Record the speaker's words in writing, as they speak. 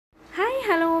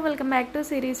Welcome back to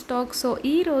Siri stocks. So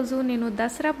ఈ రోజు నేను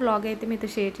దసరా బ్లాగ్ అయితే మీతో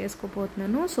షేర్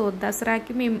చేసుకోబోతున్నాను. సో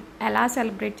దసరాకి మేము ఎలా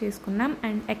సెలబ్రేట్ చేసుకున్నాం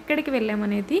అండ్ ఎక్కడికి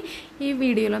వెళ్ళామనేది ఈ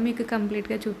వీడియోలో మీకు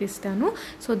కంప్లీట్గా చూపిస్తాను.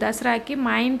 సో దసరాకి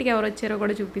మా ఇంటికి ఎవరు వచ్చారో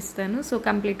కూడా చూపిస్తాను. సో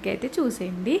కంప్లీట్గా అయితే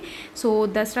చూసేయండి. సో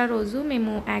దసరా రోజు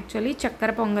మేము యాక్చువల్లీ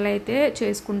చక్కెర పొంగల్ అయితే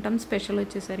చేసుకుంటాం స్పెషల్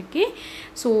వచ్చేసరికి.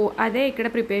 సో అదే ఇక్కడ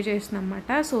ప్రిపేర్ చేస్తున్నాం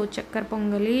అన్నమాట. సో చక్కెర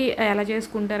పొంగలి ఎలా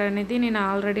చేసుకుంటారు అనేది నేను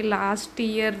ఆల్రెడీ లాస్ట్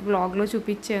ఇయర్ వ్లాగ్లో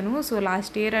చూపించాను. So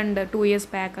last year and 2 years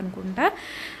back అనుకుంటా.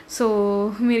 సో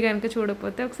మీరు కనుక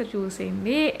చూడకపోతే ఒకసారి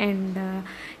చూసేయండి. అండ్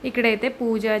ఇక్కడైతే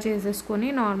పూజ చేసేసుకొని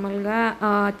నార్మల్గా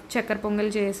చక్కెర పొంగల్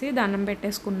చేసి దండం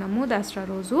పెట్టేసుకున్నాము దసరా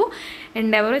రోజు.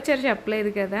 అండ్ ఎవరు వచ్చారు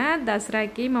చెప్పలేదు కదా,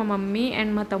 దసరాకి మా మమ్మీ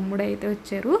అండ్ మా తమ్ముడు అయితే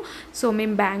వచ్చారు. సో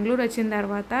మేము బెంగళూరు వచ్చిన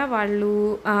తర్వాత వాళ్ళు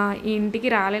ఇంటికి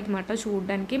రాలేదన్నమాట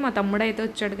చూడడానికి. మా తమ్ముడు అయితే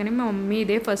వచ్చాడు కానీ మా మమ్మీ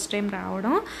ఇదే ఫస్ట్ టైం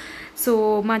రావడం. సో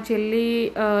మా చెల్లి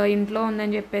ఇంట్లో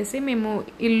ఉందని చెప్పేసి మేము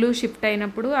ఇల్లు షిఫ్ట్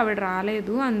అయినప్పుడు ఆవిడ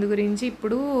రాలేదు. అందు గురించి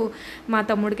ఇప్పుడు మా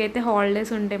తమ్ముడికి అయితే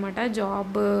హాలిడేస్ ఉంటాయన్నమాట,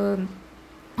 జాబ్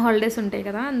హాలిడేస్ ఉంటాయి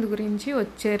కదా, అందు గురించి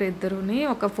వచ్చారు ఇద్దరుని.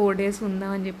 ఒక 4 days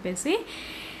ఉందామని చెప్పేసి.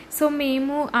 సో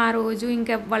మేము ఆ రోజు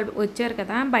ఇంకా వాళ్ళు వచ్చారు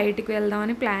కదా బయటికి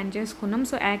వెళ్దామని ప్లాన్ చేసుకున్నాం.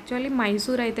 సో యాక్చువల్లీ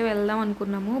మైసూర్ అయితే వెళ్దాం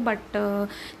అనుకున్నాము, బట్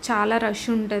చాలా రష్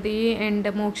ఉంటుంది అండ్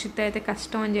మోక్షిత్ అయితే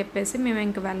కష్టం అని చెప్పేసి మేము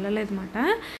ఇంకా వెళ్ళలేదు అన్నమాట.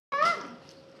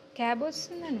 క్యాబ్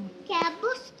వస్తుందని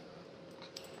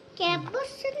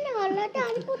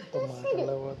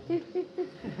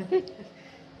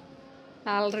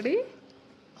ఆల్రెడీ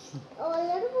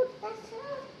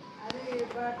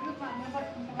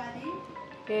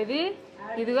ఏది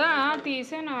ఇదిగా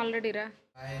తీసాను ఆల్రెడీ రా.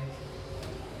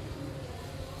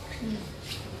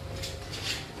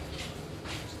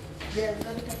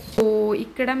 సో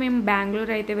ఇక్కడ మేము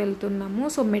బెంగళూరు అయితే వెళ్తున్నాము.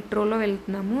 సో మెట్రోలో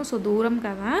వెళ్తున్నాము. సో దూరం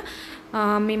కదా,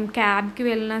 మేము క్యాబ్కి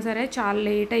వెళ్ళినా సరే చాలా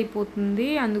లేట్ అయిపోతుంది.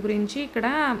 అందు గురించి ఇక్కడ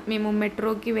మేము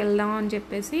మెట్రోకి వెళ్దాం అని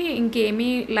చెప్పేసి ఇంకేమీ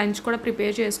లంచ్ కూడా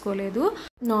ప్రిపేర్ చేసుకోలేదు.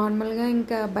 నార్మల్గా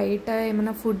ఇంకా బయట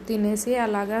ఏమైనా ఫుడ్ తినేసి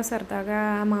అలాగా సరదాగా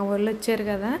మా వాళ్ళు వచ్చారు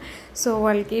కదా, సో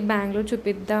వాళ్ళకి బెంగళూరు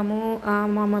చూపిద్దాము,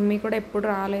 మా మమ్మీ కూడా ఎప్పుడు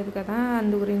రాలేదు కదా,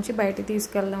 అందు గురించి బయట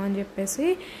తీసుకెళ్దాం అని చెప్పేసి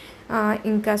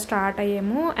ఇంకా స్టార్ట్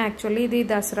అయ్యాము. యాక్చువల్లీ ఇది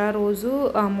దసరా రోజు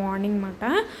మార్నింగ్ అన్నమాట.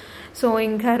 సో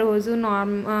ఇంకా రోజు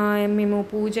మేము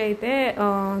పూజ అయితే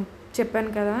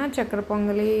చెప్పాను కదా, చక్కెర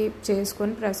పొంగలి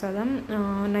చేసుకొని ప్రసాదం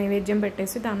నైవేద్యం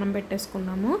పెట్టేసి దండం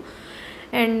పెట్టేసుకున్నాము.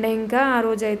 అండ్ ఇంకా ఆ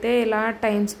రోజైతే ఇలా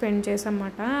టైం స్పెండ్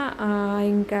చేసామన్నమాట.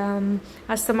 ఇంకా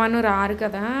అస్తమాను రారు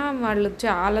కదా, వాళ్ళు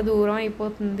చాలా దూరం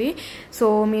అయిపోతుంది. సో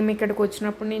మేము ఇక్కడికి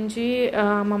వచ్చినప్పటి నుంచి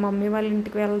మా మమ్మీ వాళ్ళ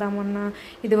ఇంటికి వెళ్దామన్నా,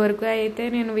 ఇదివరకు అయితే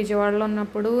నేను విజయవాడలో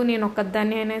ఉన్నప్పుడు నేను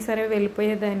ఒక్కదాన్ని అయినా సరే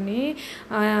వెళ్ళిపోయేదాన్ని.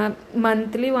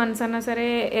 మంత్లీ వన్స్ అన్నా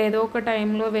సరే ఏదో ఒక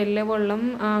టైంలో వెళ్ళేవాళ్ళం,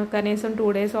 కనీసం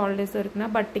 2 days హాలిడేస్ దొరికినా.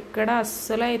 బట్ ఇక్కడ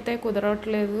అస్సలు అయితే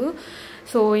కుదరట్లేదు.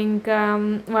 సో ఇంకా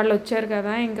వాళ్ళు వచ్చారు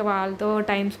కదా, ఇంకా వాళ్ళతో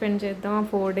టైం స్పెండ్ చేద్దాం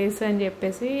 4 days అని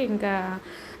చెప్పేసి ఇంకా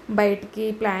బయటికి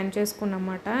ప్లాన్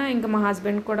చేసుకున్నమాట. ఇంకా మా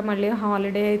హస్బెండ్ కూడా మళ్ళీ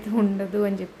హాలిడే అయితే ఉండదు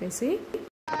అని చెప్పేసి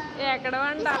ఎక్కడ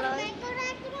వండాలో ఎక్కడ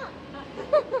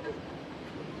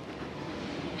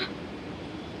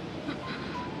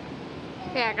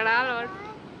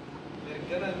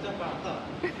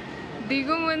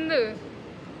దిగు ముందు.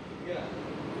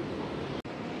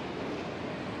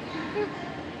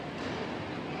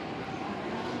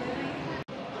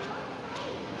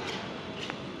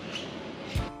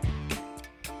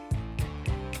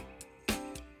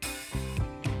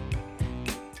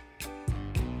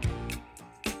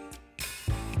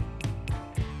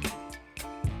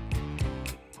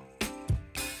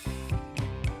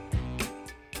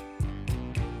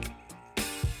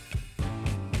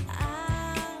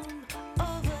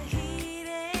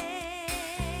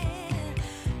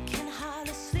 Can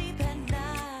hardly sleep at night.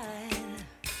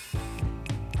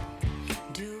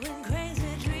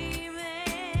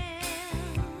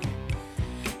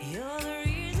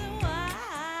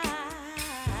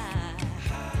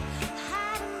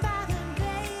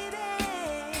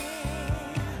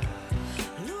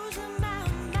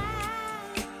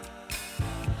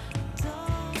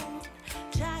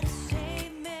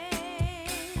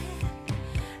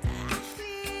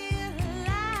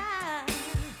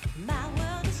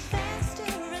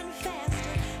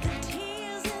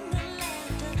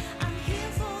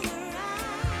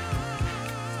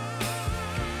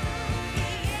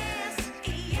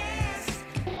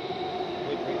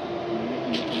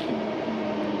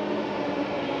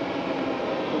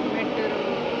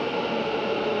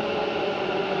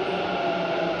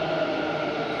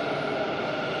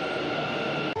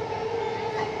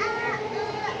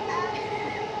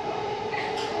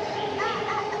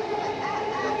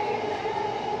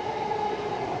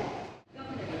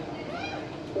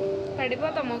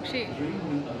 పడిపోతాం మోక్షి.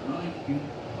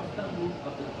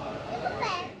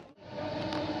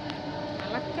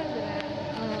 అలా కదరా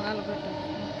అలగొట్టు.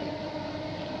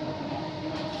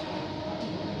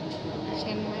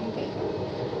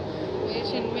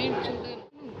 షెన్మెంట్ చూడాలి.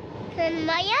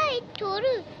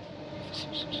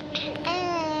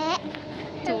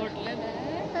 చూడలేదా?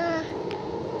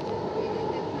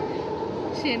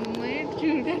 షెన్మెంట్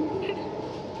చూడండి.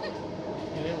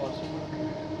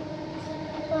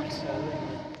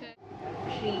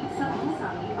 ಶ್ರೀ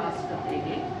ಸತ್ಯಸಾಯಿ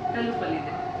ಆಸ್ಪತ್ರೆಗೆ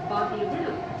ತಲುಪಲಿದೆ.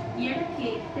 ಬಾಗಿಲುಗಳು ಎಡಕ್ಕೆ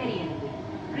ತೆರೆಯಲಿವೆ.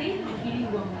 ಟ್ರೈನ್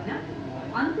ಇಳಿಯುವ ಮುನ್ನ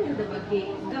ಅಂತರದ ಬಗ್ಗೆ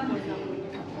ಗಮನಿಸಿ.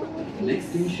 Next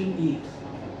station is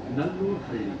Nallur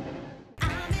Halli.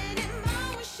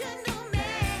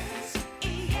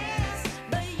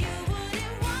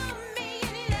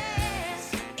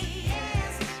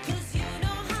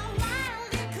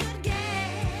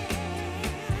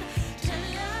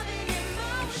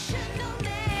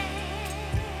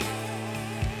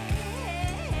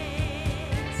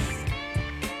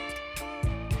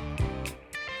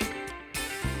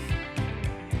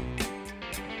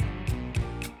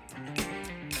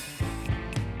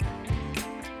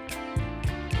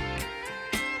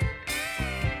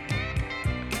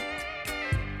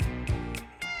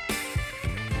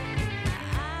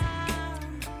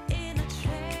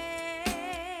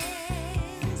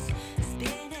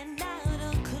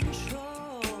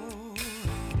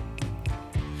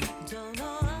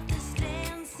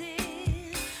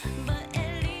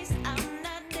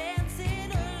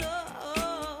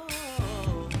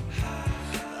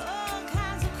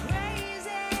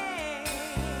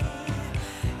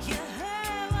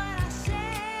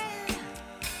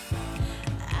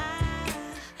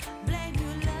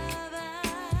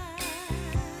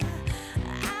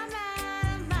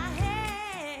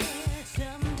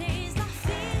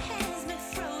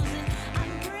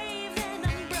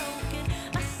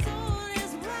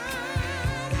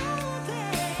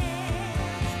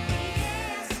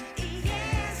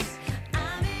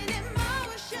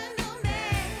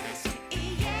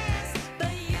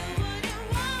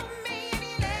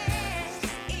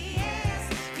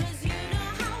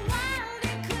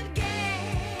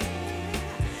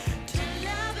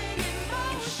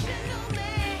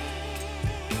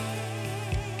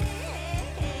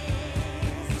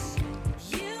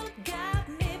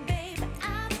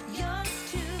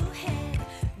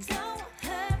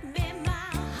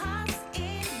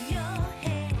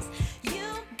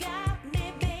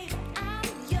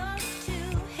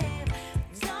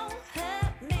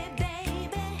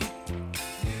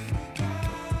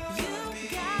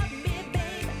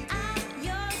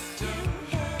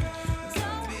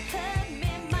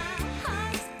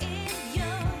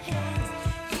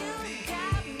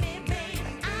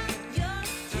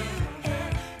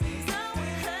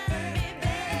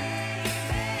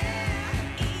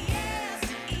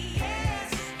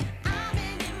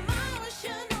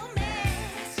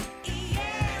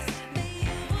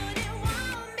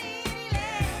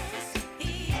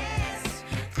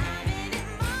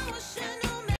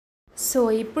 So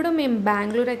ఇప్పుడు మేము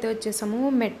బెంగళూరు అయితే వచ్చేసాము.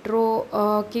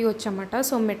 మెట్రోకి వచ్చామట.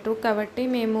 సో మెట్రో కాబట్టి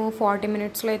మేము 40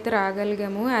 మినిట్స్లో అయితే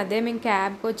రాగలిగాము. అదే మేము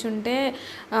క్యాబ్కి వచ్చి ఉంటే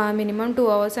మినిమం 2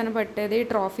 అవర్స్ అని పట్టేది.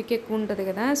 ట్రాఫిక్ ఎక్కువ ఉంటుంది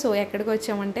కదా. సో ఎక్కడికి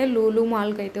వచ్చామంటే లూలు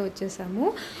మాల్కి అయితే వచ్చేసాము.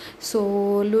 సో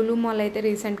లూలు మాల్ అయితే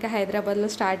రీసెంట్గా హైదరాబాద్లో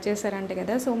స్టార్ట్ చేశారంట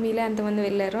కదా. సో మీలో ఎంతమంది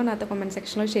వెళ్ళారో నాతో కామెంట్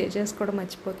సెక్షన్లో షేర్ చేసుకోవడం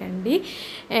మర్చిపోకండి.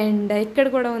 అండ్ ఇక్కడ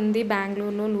కూడా ఉంది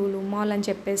బెంగళూరులో లూలు మాల్ అని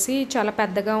చెప్పేసి, చాలా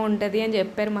పెద్దగా ఉంటుంది అని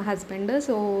చెప్పారు మా హస్బెండ్.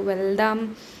 సో వెళ్దాం,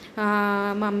 మా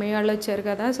మమ్మీ వాళ్ళు వచ్చారు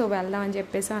కదా, సో వెళ్దాం అని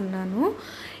చెప్పేసి అన్నాను.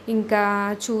 ఇంకా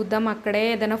చూద్దాం, అక్కడే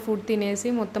ఏదైనా ఫుడ్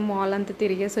తినేసి మొత్తం మాల్ అంతా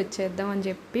తిరిగేసి వచ్చేద్దాం అని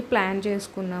చెప్పి ప్లాన్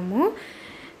చేసుకున్నాము.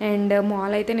 అండ్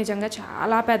మాల్ అయితే నిజంగా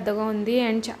చాలా పెద్దగా ఉంది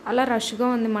అండ్ చాలా రష్గా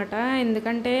ఉందన్నమాట.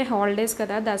 ఎందుకంటే హాలిడేస్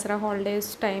కదా, దసరా హాలిడేస్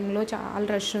టైంలో చాలా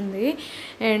రష్ ఉంది.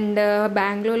 అండ్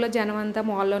బెంగళూరులో జనం అంతా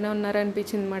మాల్లోనే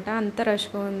ఉన్నారనిపించింది అనమాట, అంత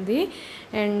రష్గా ఉంది.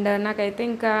 అండ్ నాకైతే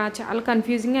ఇంకా చాలా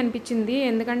కన్ఫ్యూజింగ్ అనిపించింది,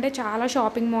 ఎందుకంటే చాలా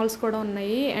షాపింగ్ మాల్స్ కూడా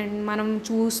ఉన్నాయి అండ్ మనం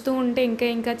చూస్తూ ఉంటే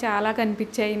ఇంకా చాలా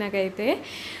కనిపించాయి నాకైతే.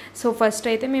 సో ఫస్ట్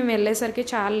అయితే మేము వెళ్ళేసరికి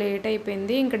చాలా లేట్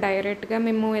అయిపోయింది. ఇంకా డైరెక్ట్గా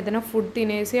మేము ఏదైనా ఫుడ్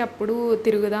తినేసి అప్పుడు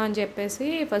తిరుగుదాం అని చెప్పేసి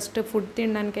ఫస్ట్ ఫుడ్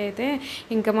తినడానికి అయితే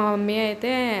ఇంకా మా మమ్మీ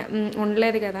అయితే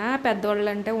ఉండలేదు కదా, పెద్దవాళ్ళు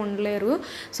అంటే ఉండలేరు.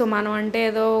 సో మనం అంటే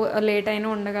ఏదో లేట్ అయినా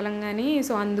ఉండగలం కానీ,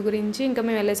 సో అందు గురించి ఇంకా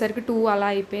మేము వెళ్ళేసరికి 2 అలా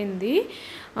అయిపోయింది.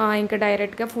 ఇంకా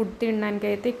డైరెక్ట్గా ఫుడ్ తినడానికి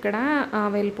అయితే ఇక్కడ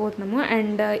వెళ్ళిపోతున్నాము.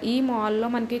 అండ్ ఈ మాల్లో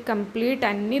మనకి కంప్లీట్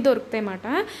అన్నీ దొరుకుతాయి అన్నమాట.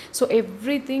 సో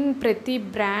ఎవ్రీథింగ్, ప్రతి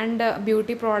బ్రాండ్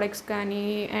బ్యూటీ ప్రోడక్ట్స్ కానీ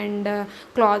అండ్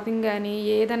క్లాతింగ్ కానీ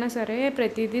ఏదైనా సరే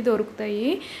ప్రతిదీ దొరుకుతాయి.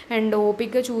 అండ్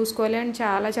ఓపిక్గా చూసుకోవాలి అండ్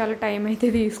చాలా చాలా టైం అయితే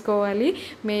తీసుకోవాలి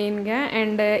మెయిన్గా.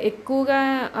 అండ్ ఎక్కువగా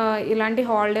ఇలాంటి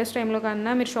హాలిడేస్ టైంలో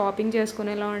కన్నా మీరు షాపింగ్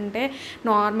చేసుకునేలా ఉంటే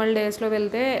నార్మల్ డేస్లో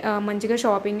వెళ్తే మంచిగా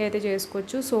షాపింగ్ అయితే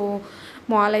చేసుకోవచ్చు. సో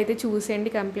మాల్ అయితే చూసేయండి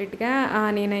కంప్లీట్గా.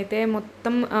 నేనైతే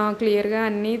మొత్తం క్లియర్గా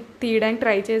అన్నీ తీయడానికి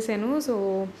ట్రై చేశాను. సో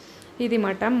ఇది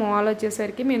మాట మాల్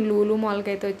వచ్చేసరికి మేము లూలు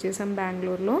మాల్కి అయితే వచ్చేసాం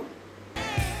బెంగళూరులో.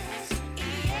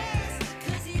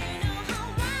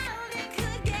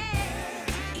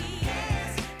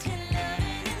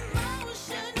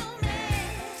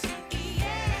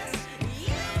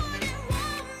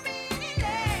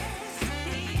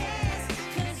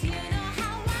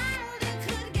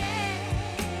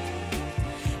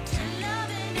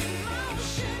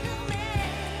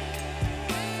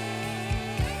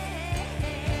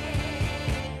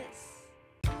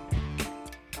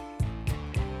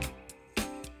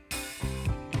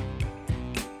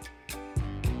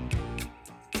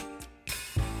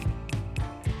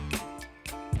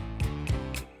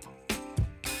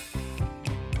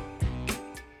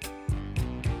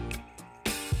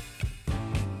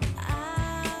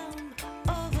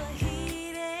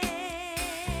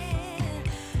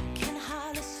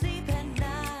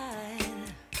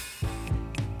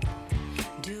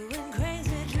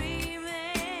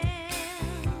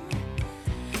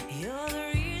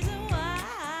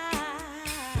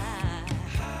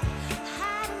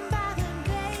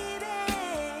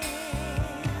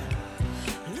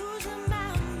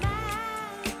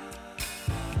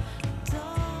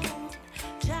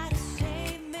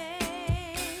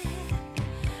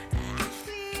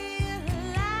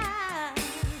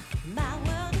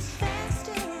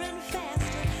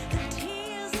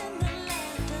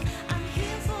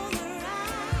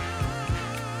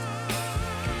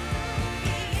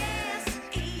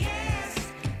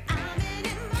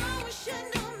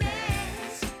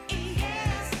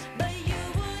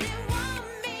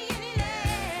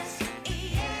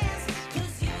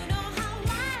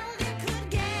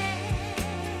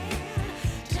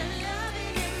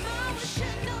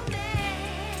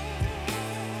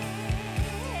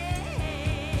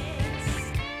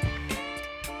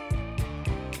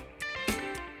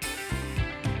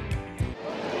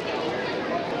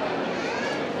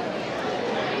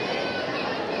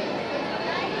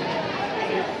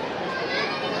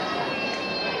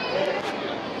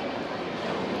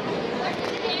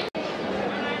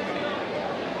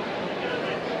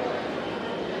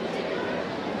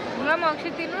 మోక్షి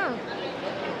తిను.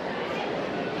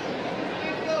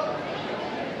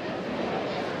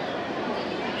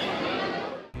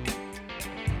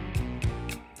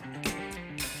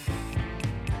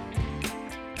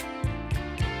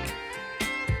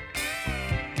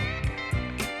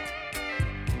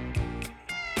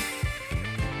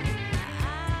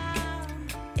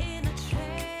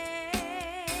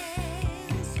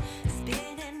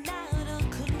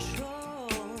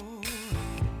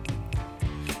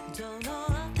 Don't know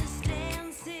understand.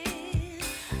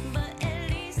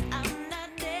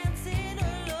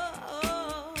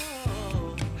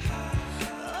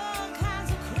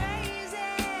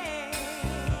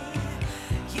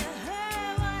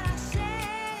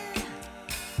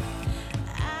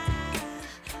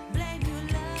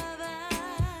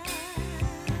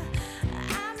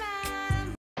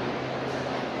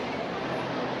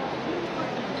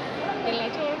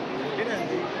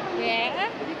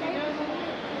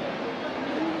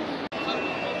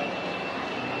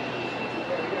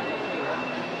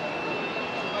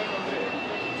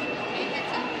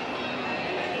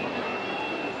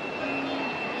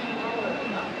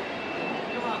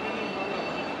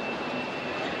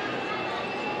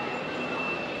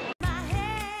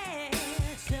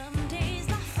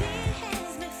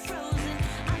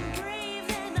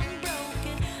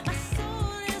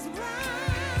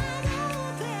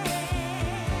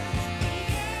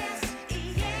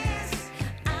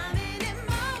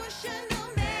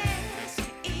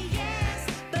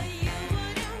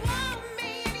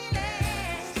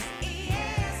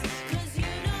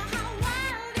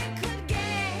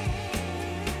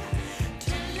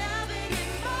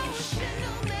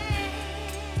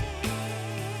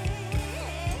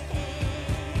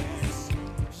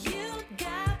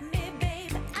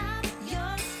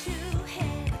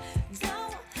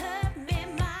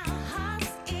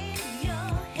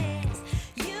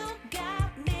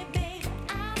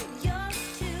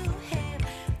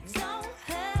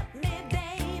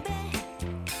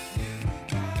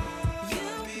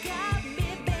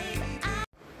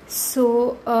 So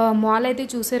mall అయితే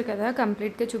చూసారు కదా,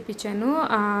 కంప్లీట్గా చూపించాను.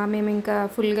 మేము ఇంకా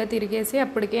ఫుల్గా తిరిగేసి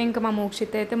అప్పటికే ఇంకా మా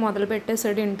మోక్షిత్ అయితే మొదలు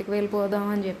పెట్టేసాడు ఇంటికి వెళ్ళిపోదాం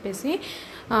అని చెప్పేసి.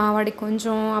 వాడికి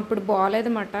కొంచెం అప్పుడు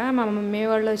బాగాలేదన్నమాట. మా మమ్మీ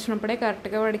వాళ్ళు వచ్చినప్పుడే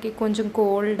కరెక్ట్గా వాడికి కొంచెం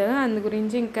కోల్డ్, అందు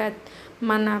గురించి ఇంకా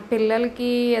మన పిల్లలకి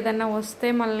ఏదన్నా వస్తే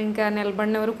మళ్ళీ ఇంకా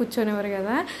నిలబడినవారు కూర్చొనేవారు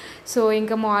కదా. సో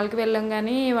ఇంకా మాల్కి వెళ్ళాం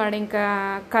కానీ వాడు ఇంకా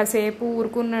కాసేపు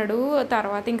ఊరుకున్నాడు,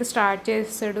 తర్వాత ఇంకా స్టార్ట్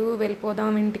చేస్తాడు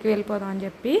వెళ్ళిపోదాం ఇంటికి వెళ్ళిపోదాం అని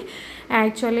చెప్పి.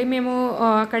 యాక్చువల్లీ మేము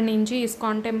అక్కడి నుంచి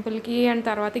ఇస్కాన్ టెంపుల్కి అండ్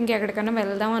తర్వాత ఇంకెక్కడికైనా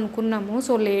వెళ్దాం అనుకున్నాము.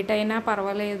 సో లేట్ అయినా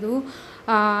పర్వాలేదు,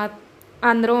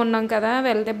 అందరూ ఉన్నాం కదా,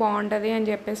 వెళ్తే బాగుంటుంది అని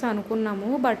చెప్పేసి అనుకున్నాము.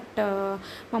 బట్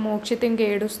మా మోక్షిత్ ఇంక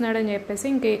ఏడుస్తున్నాడని చెప్పేసి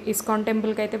ఇంక ఇస్కాన్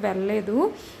టెంపుల్కి అయితే వెళ్ళలేదు.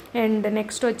 అండ్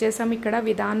నెక్స్ట్ వచ్చేసాం ఇక్కడ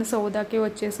విధాన సౌదాకి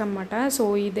వచ్చేసామన్నమాట. సో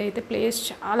ఇదైతే ప్లేస్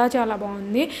చాలా చాలా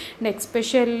బాగుంది. అండ్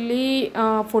ఎస్పెషల్లీ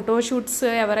ఫోటోషూట్స్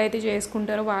ఎవరైతే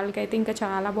చేసుకుంటారో వాళ్ళకైతే ఇంకా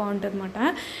చాలా బాగుంటుంది అన్నమాట.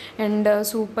 అండ్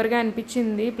సూపర్గా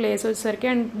అనిపించింది ప్లేస్ వచ్చేసరికి.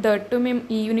 అండ్ దట్టు మేము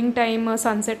ఈవినింగ్ టైం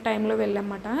సన్సెట్ టైంలో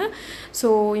వెళ్ళామన్నమాట. సో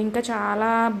ఇంకా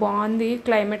చాలా బాగుంది,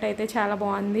 క్లైమేట్ అయితే చాలా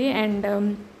బాగుంది. అండ్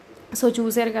సో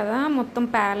చూసారు కదా, మొత్తం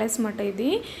ప్యాలెస్ అన్నమాట ఇది.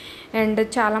 అండ్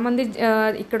చాలామంది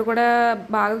ఇక్కడ కూడా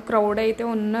బాగా క్రౌడ్ అయితే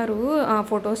ఉన్నారు,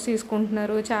 ఫొటోస్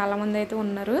తీసుకుంటున్నారు, చాలామంది అయితే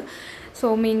ఉన్నారు. సో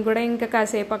మేము కూడా ఇంకా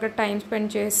కాసేపు అక్కడ టైం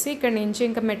స్పెండ్ చేసి ఇక్కడ నుంచి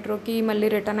ఇంకా మెట్రోకి మళ్ళీ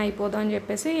రిటర్న్ అయిపోదాం అని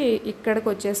చెప్పేసి ఇక్కడికి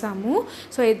వచ్చేసాము.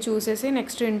 సో ఇది చూసేసి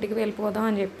నెక్స్ట్ ఇంటికి వెళ్ళిపోదాం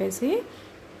అని చెప్పేసి.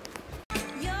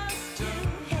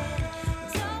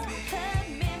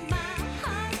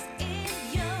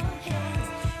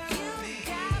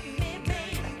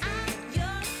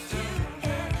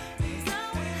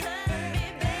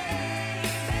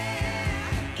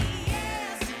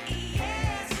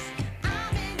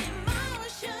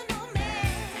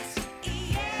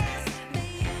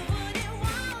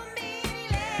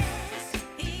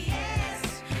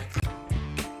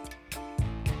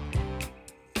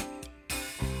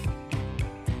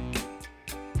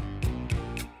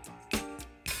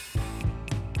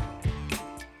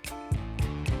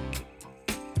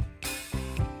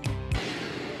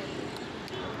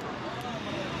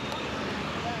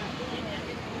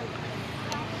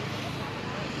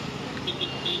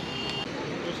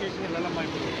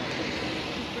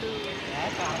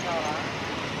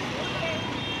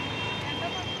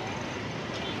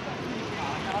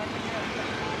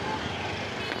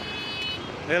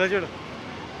 ఎలా చూడు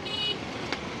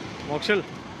మోక్షల్.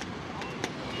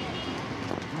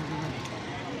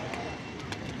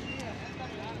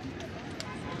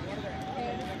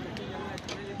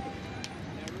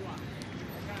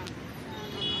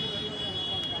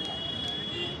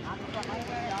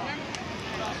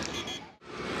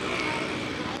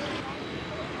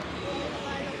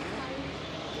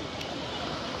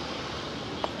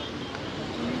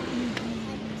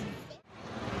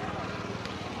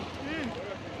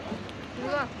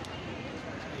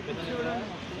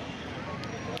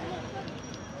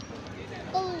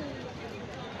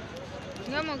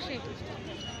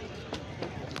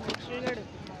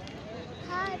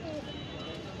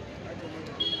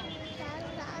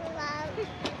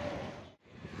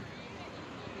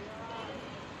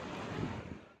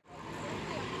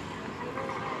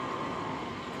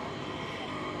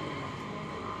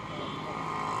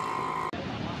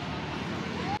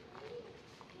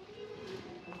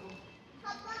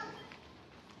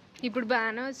 ఇప్పుడు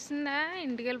బాగానే వస్తుందా?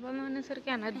 ఇంటికి వెళ్ళిపోదాం అనేసరికి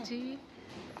ఎనర్జీ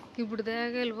ఇప్పుడు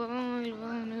దాకా వెళ్ళిపోదాం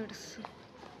అని ఏడుస్తుంది.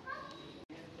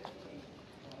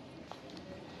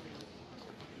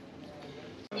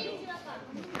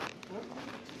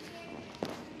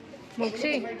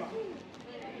 మోక్షి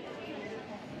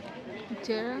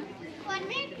ఇచ్చారా?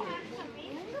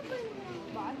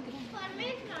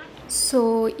 సో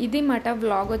ఇది మాట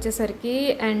వ్లాగ్ వచ్చేసరికి.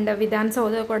 అండ్ విధాన్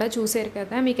సౌదా కూడా చూసారు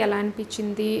కదా, మీకు ఎలా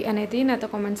అనిపించింది అనేది నాతో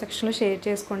కామెంట్ సెక్షన్లో షేర్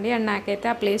చేసుకోండి. అండ్ నాకైతే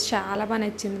ఆ ప్లేస్ చాలా బాగా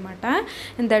నచ్చింది అనమాట.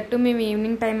 అండ్ దట్టు మేము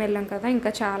ఈవినింగ్ టైం వెళ్ళాం కదా,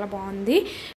 ఇంకా చాలా బాగుంది.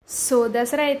 సో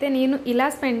దసరా అయితే నేను ఇలా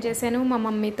స్పెండ్ చేశాను మా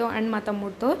మమ్మీతో అండ్ మా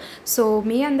తమ్ముడితో. సో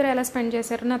మీ అందరూ ఎలా స్పెండ్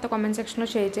చేశారో నాతో కామెంట్ సెక్షన్లో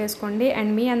షేర్ చేసుకోండి.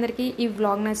 అండ్ మీ అందరికీ ఈ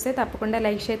వ్లాగ్ నచ్చితే తప్పకుండా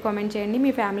లైక్ షేర్ కామెంట్ చేయండి.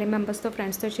 మీ ఫ్యామిలీ మెంబర్స్తో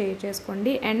ఫ్రెండ్స్తో షేర్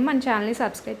చేసుకోండి. అండ్ మన ఛానల్ని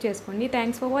సబ్స్క్రైబ్ చేసుకోండి.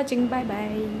 Thanks for watching. Bye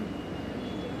bye.